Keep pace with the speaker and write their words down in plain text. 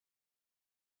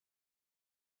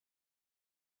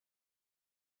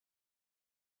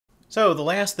So the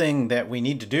last thing that we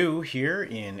need to do here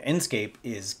in Enscape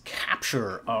is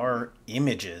capture our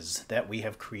images that we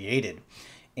have created.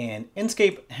 And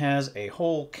Enscape has a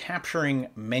whole capturing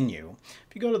menu.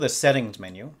 If you go to the settings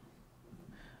menu,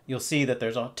 you'll see that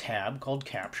there's a tab called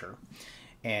Capture.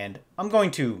 And I'm going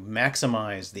to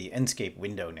maximize the Enscape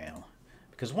window now.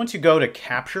 Because once you go to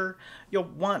capture, you'll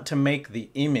want to make the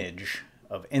image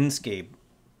of Enscape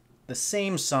the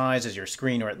same size as your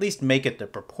screen, or at least make it the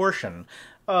proportion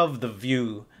of the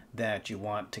view that you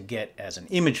want to get as an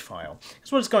image file.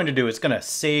 So what it's going to do, it's going to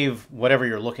save whatever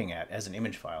you're looking at as an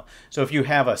image file. So if you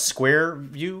have a square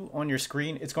view on your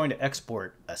screen, it's going to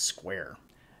export a square.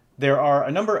 There are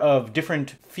a number of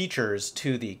different features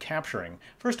to the capturing.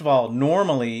 First of all,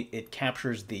 normally it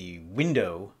captures the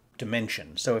window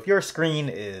dimension. So if your screen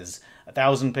is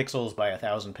 1,000 pixels by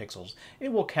 1,000 pixels,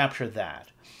 it will capture that.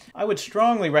 I would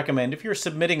strongly recommend, if you're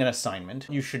submitting an assignment,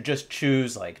 you should just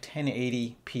choose like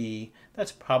 1080p.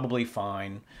 That's probably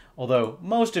fine. Although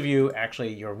most of you,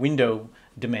 actually, your window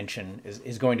dimension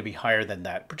is going to be higher than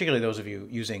that, particularly those of you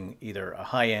using either a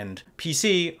high-end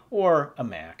PC or a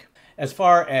Mac. As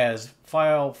far as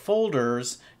file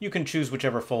folders, you can choose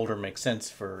whichever folder makes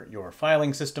sense for your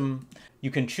filing system.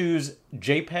 You can choose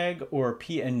JPEG or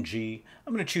PNG.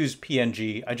 I'm going to choose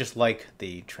PNG. I just like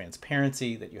the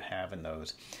transparency that you have in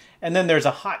those. And then there's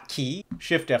a hotkey,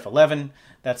 Shift F11.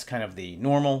 That's kind of the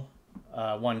normal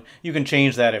one. You can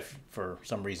change that if for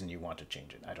some reason you want to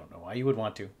change it. I don't know why you would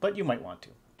want to, but you might want to.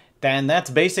 Then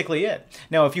that's basically it.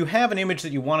 Now, if you have an image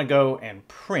that you want to go and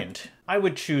print, I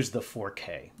would choose the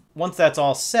 4K. Once that's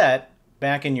all set,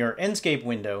 back in your Enscape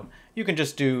window, you can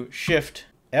just do Shift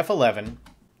F11,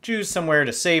 choose somewhere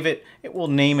to save it. It will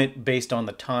name it based on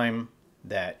the time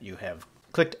that you have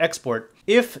clicked export.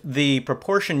 If the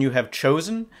proportion you have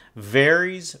chosen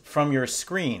varies from your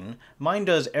screen, mine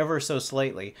does ever so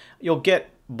slightly, you'll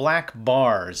get black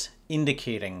bars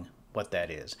indicating what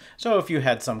that is. So if you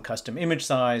had some custom image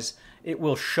size, it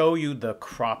will show you the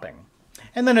cropping.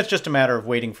 And then it's just a matter of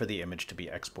waiting for the image to be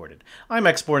exported. I'm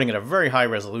exporting at a very high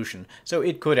resolution, so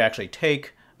it could actually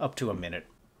take up to a minute.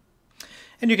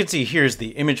 And you can see here's the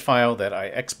image file that I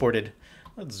exported.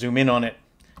 Let's zoom in on it.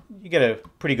 You get a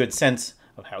pretty good sense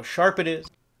of how sharp it is.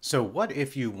 So what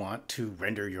if you want to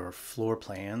render your floor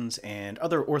plans and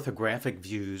other orthographic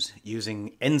views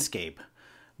using Enscape?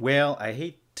 Well, I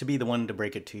hate to be the one to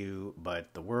break it to you,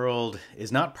 but the world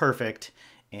is not perfect,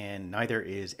 and neither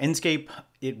is Enscape.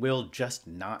 It will just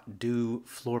not do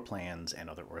floor plans and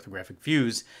other orthographic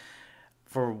views.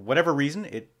 For whatever reason,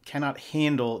 it cannot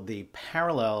handle the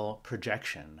parallel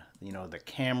projection. You know, the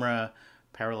camera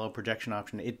parallel projection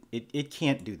option. It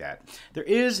can't do that. There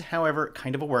is, however,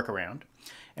 kind of a workaround.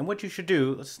 And what you should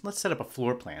do, let's set up a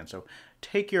floor plan. So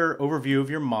take your overview of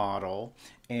your model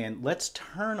and let's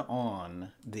turn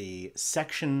on the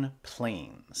section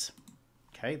planes.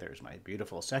 Okay, there's my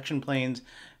beautiful section planes.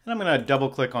 And I'm going to double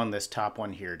click on this top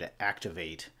one here to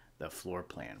activate the floor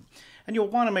plan. And you'll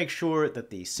want to make sure that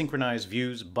the Synchronize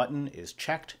Views button is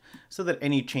checked so that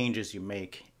any changes you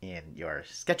make in your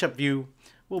SketchUp view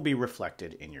will be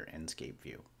reflected in your Enscape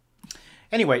view.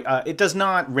 Anyway, it does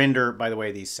not render, by the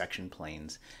way, these section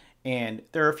planes. And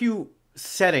there are a few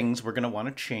settings we're going to want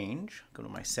to change. Go to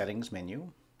my settings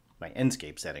menu, my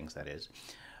Enscape settings, that is.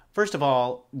 First of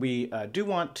all, we do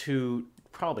want to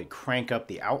probably crank up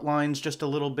the outlines just a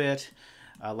little bit.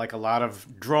 Like a lot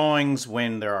of drawings,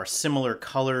 when there are similar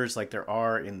colors like there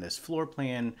are in this floor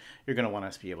plan, you're going to want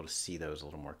us to be able to see those a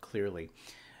little more clearly.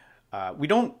 We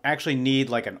don't actually need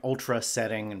like an ultra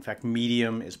setting. In fact,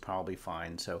 medium is probably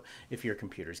fine. So if your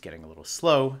computer's getting a little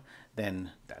slow,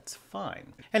 then that's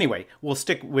fine. Anyway, we'll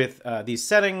stick with these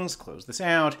settings, close this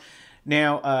out.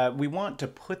 Now, we want to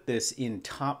put this in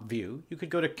top view. You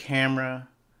could go to Camera,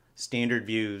 Standard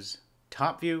Views,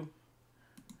 Top View.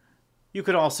 You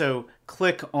could also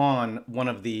click on one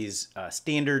of these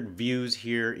standard views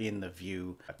here in the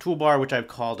View toolbar, which I've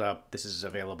called up. This is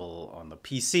available on the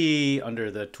PC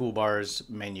under the Toolbars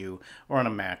menu, or on a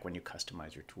Mac when you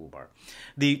customize your toolbar.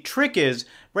 The trick is,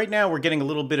 right now we're getting a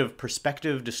little bit of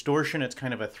perspective distortion. It's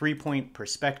kind of a three-point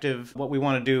perspective. What we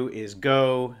want to do is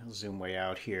go, zoom way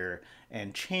out here,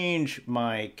 and change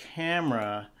my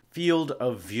camera field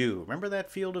of view. Remember that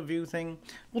field of view thing?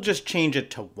 We'll just change it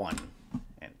to 1.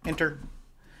 And enter,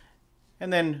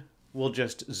 and then we'll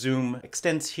just zoom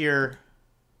extents here,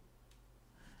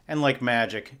 and like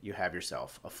magic, you have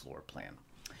yourself a floor plan.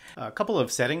 A couple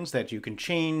of settings that you can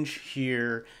change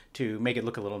here to make it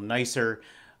look a little nicer.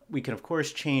 We can of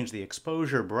course change the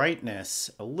exposure brightness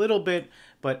a little bit,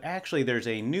 but actually there's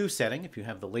a new setting if you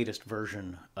have the latest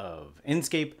version of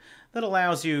Enscape that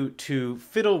allows you to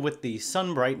fiddle with the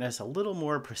sun brightness a little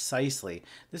more precisely.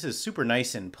 This is super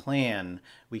nice in plan.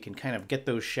 We can kind of get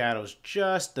those shadows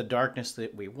just the darkness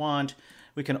that we want.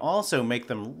 We can also make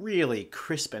them really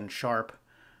crisp and sharp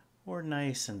or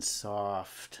nice and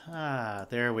soft. Ah,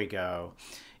 there we go.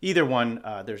 Either one,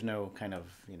 there's no kind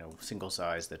of, single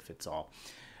size that fits all.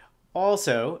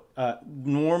 Also,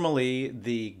 normally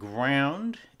the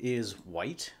ground is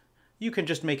white. You can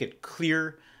just make it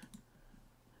clear.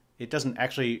 It doesn't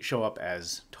actually show up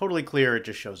as totally clear, it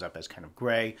just shows up as kind of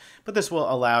gray. But this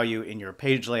will allow you in your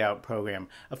page layout program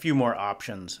a few more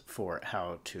options for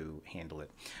how to handle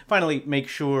it. Finally, make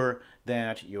sure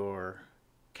that your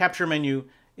capture menu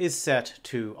is set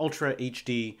to Ultra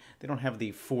HD. They don't have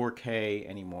the 4K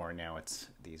anymore. Now it's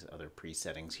these other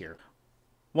presettings here.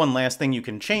 One last thing you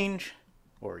can change,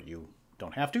 or you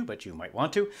don't have to, but you might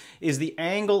want to, is the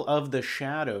angle of the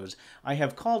shadows. I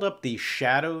have called up the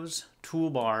Shadows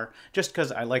toolbar just because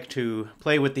I like to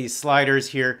play with these sliders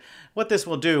here. What this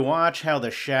will do, watch how the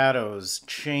shadows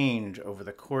change over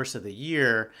the course of the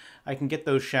year. I can get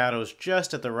those shadows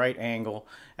just at the right angle.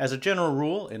 As a general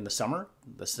rule, in the summer,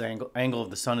 the angle of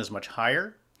the sun is much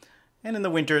higher. And in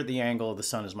the winter, the angle of the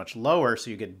sun is much lower,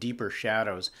 so you get deeper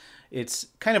shadows. It's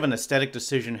kind of an aesthetic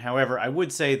decision. However, I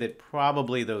would say that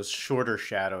probably those shorter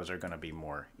shadows are going to be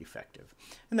more effective.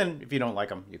 And then if you don't like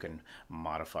them, you can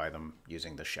modify them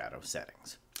using the shadow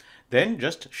settings. Then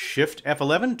just Shift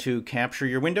F11 to capture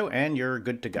your window and you're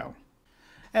good to go.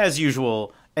 As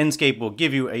usual, Enscape will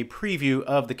give you a preview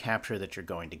of the capture that you're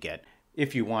going to get.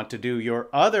 If you want to do your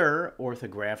other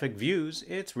orthographic views,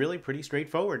 it's really pretty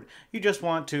straightforward. You just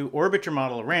want to orbit your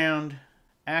model around,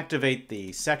 activate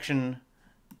the section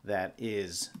that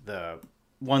is the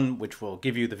one which will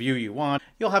give you the view you want.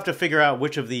 You'll have to figure out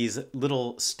which of these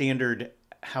little standard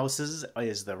houses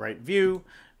is the right view.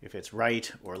 If it's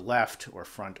right or left or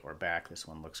front or back, this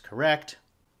one looks correct.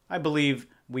 I believe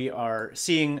we are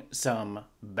seeing some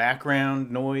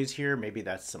background noise here. Maybe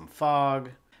that's some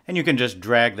fog. And you can just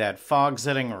drag that fog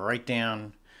setting right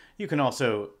down. You can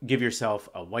also give yourself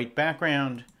a white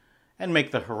background and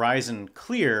make the horizon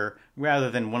clear rather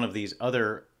than one of these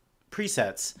other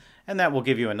presets, and that will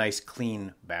give you a nice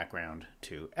clean background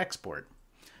to export.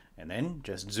 And then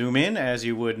just zoom in as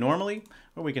you would normally,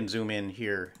 or we can zoom in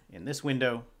here in this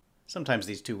window. Sometimes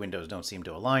these two windows don't seem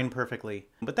to align perfectly,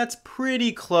 but that's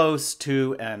pretty close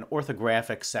to an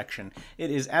orthographic section.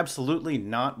 It is absolutely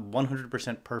not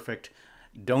 100% perfect.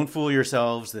 Don't fool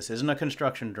yourselves, this isn't a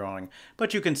construction drawing,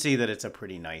 but you can see that it's a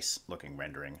pretty nice looking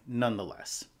rendering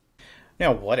nonetheless.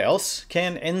 Now, what else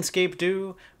can Enscape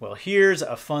do? Well, here's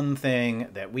a fun thing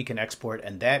that we can export,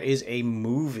 and that is a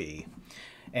movie.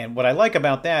 And what I like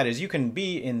about that is you can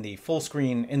be in the full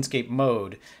screen Enscape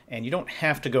mode, and you don't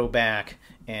have to go back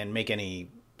and make any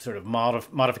sort of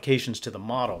modifications to the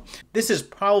model. This is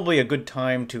probably a good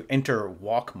time to enter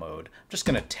walk mode. I'm just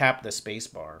going to tap the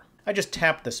spacebar. I just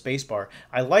tapped the spacebar.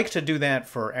 I like to do that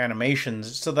for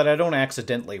animations so that I don't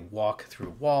accidentally walk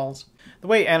through walls. The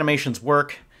way animations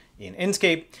work in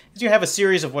Enscape is you have a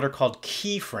series of what are called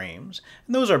keyframes,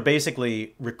 and those are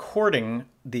basically recording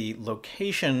the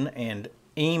location and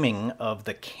aiming of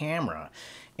the camera.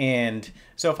 And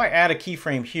so if I add a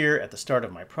keyframe here at the start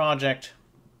of my project,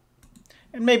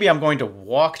 and maybe I'm going to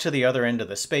walk to the other end of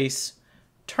the space,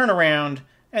 turn around,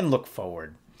 and look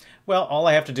forward. Well, all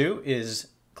I have to do is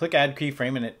click Add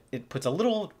Keyframe, and it puts a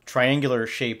little triangular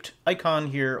shaped icon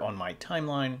here on my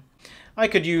timeline. I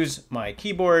could use my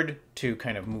keyboard to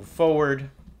kind of move forward.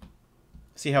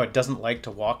 See how it doesn't like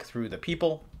to walk through the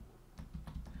people?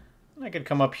 I could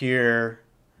come up here,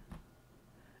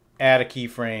 add a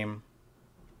keyframe.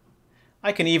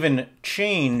 I can even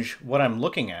change what I'm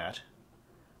looking at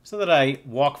so that I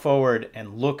walk forward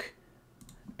and look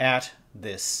at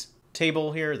this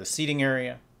table here, the seating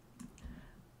area.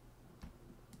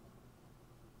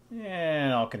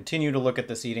 And I'll continue to look at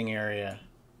the seating area.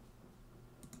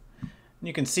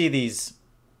 You can see these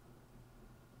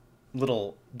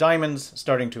little diamonds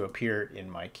starting to appear in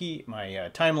my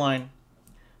timeline.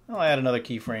 I'll add another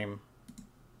keyframe.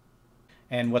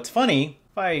 And what's funny,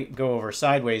 if I go over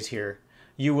sideways here,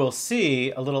 you will see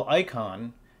a little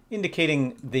icon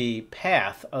indicating the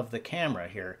path of the camera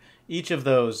here. Each of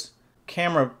those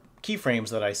camera keyframes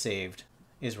that I saved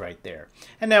is right there.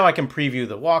 And now I can preview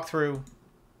the walkthrough.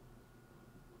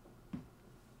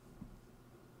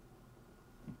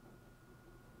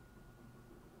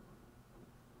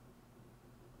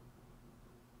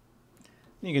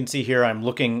 You can see here I'm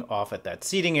looking off at that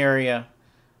seating area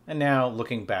and now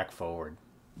looking back forward.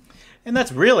 And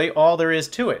that's really all there is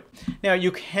to it. Now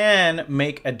you can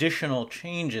make additional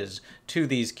changes to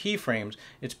these keyframes.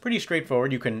 It's pretty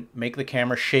straightforward. You can make the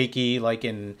camera shaky like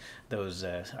in those,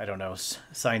 I don't know,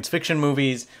 science fiction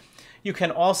movies. You can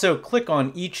also click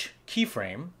on each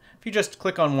keyframe. If you just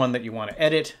click on one that you want to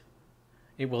edit,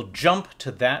 it will jump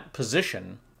to that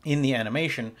position in the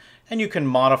animation, and you can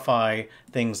modify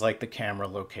things like the camera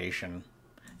location.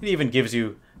 It even gives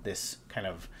you this kind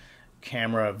of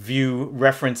camera view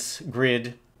reference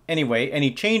grid. Anyway,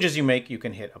 any changes you make, you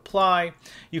can hit apply.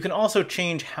 You can also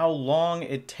change how long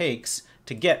it takes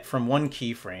to get from one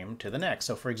keyframe to the next.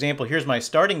 So for example, here's my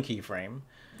starting keyframe.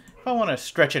 If I want to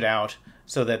stretch it out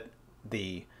so that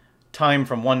the time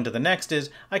from one to the next is,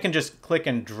 I can just click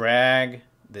and drag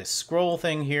this scroll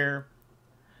thing here,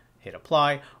 hit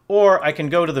apply, or I can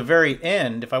go to the very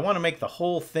end. If I want to make the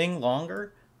whole thing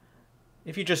longer,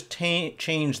 if you just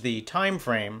change the time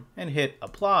frame and hit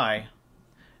apply,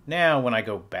 now when I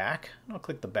go back, I'll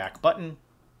click the back button.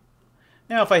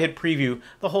 Now if I hit preview,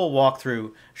 the whole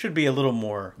walkthrough should be a little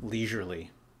more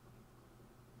leisurely.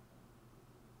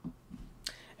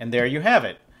 And there you have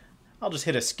it. I'll just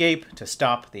hit escape to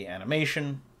stop the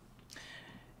animation.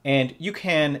 And you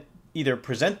can either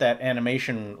present that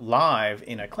animation live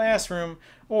in a classroom,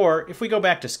 or if we go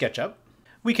back to SketchUp,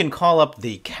 we can call up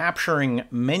the capturing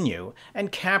menu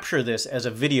and capture this as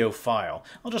a video file.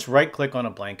 I'll just right-click on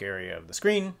a blank area of the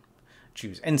screen,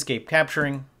 choose Enscape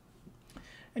Capturing,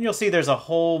 and you'll see there's a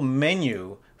whole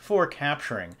menu for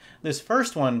capturing. This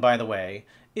first one, by the way,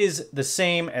 is the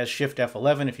same as Shift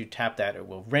F11. If you tap that, it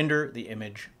will render the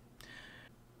image.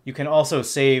 You can also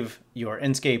save your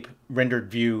Enscape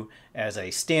rendered view as a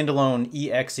standalone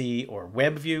exe or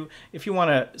web view. If you want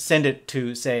to send it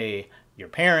to, say, your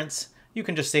parents, you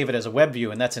can just save it as a web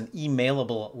view, and that's an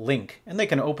emailable link, and they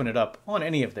can open it up on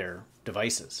any of their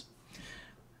devices.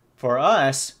 For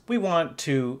us, we want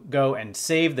to go and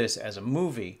save this as a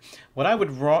movie. What I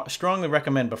would strongly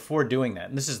recommend before doing that,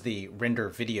 and this is the render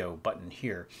video button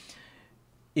here,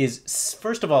 is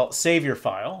first of all, save your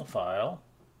file,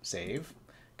 save,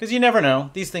 because you never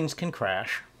know, these things can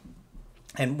crash.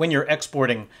 And when you're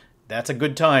exporting, that's a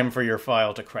good time for your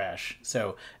file to crash.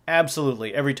 So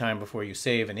absolutely, every time before you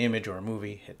save an image or a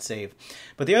movie, hit save.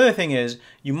 But the other thing is,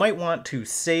 you might want to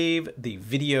save the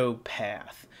video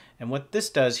path. And what this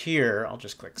does here, I'll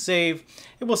just click save.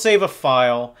 It will save a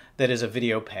file that is a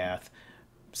video path.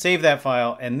 Save that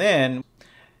file, and then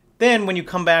when you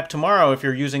come back tomorrow, if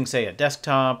you're using, say, a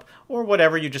desktop or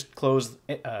whatever, you just close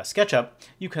SketchUp,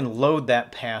 you can load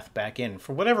that path back in.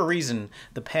 For whatever reason,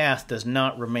 the path does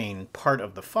not remain part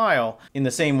of the file in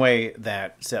the same way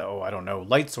that, so, I don't know,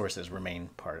 light sources remain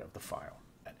part of the file.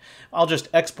 I'll just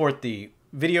export the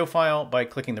video file by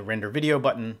clicking the Render Video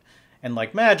button, and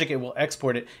like magic, it will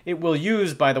export it. It will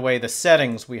use, by the way, the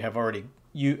settings we have already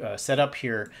set up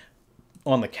here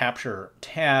on the Capture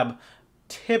tab.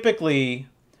 Typically,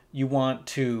 you want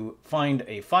to find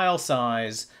a file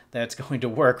size that's going to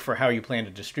work for how you plan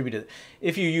to distribute it.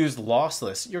 If you use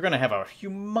lossless, you're going to have a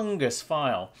humongous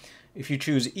file. If you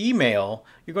choose email,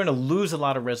 you're going to lose a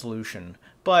lot of resolution,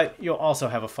 but you'll also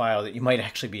have a file that you might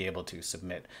actually be able to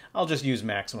submit. I'll just use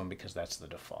maximum because that's the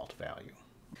default value.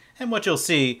 And what you'll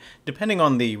see, depending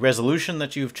on the resolution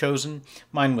that you've chosen,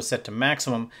 mine was set to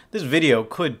maximum, this video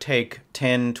could take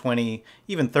 10, 20,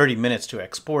 even 30 minutes to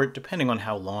export, depending on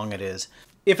how long it is.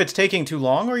 If it's taking too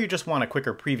long or you just want a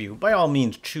quicker preview, by all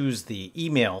means choose the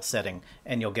email setting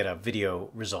and you'll get a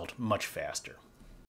video result much faster.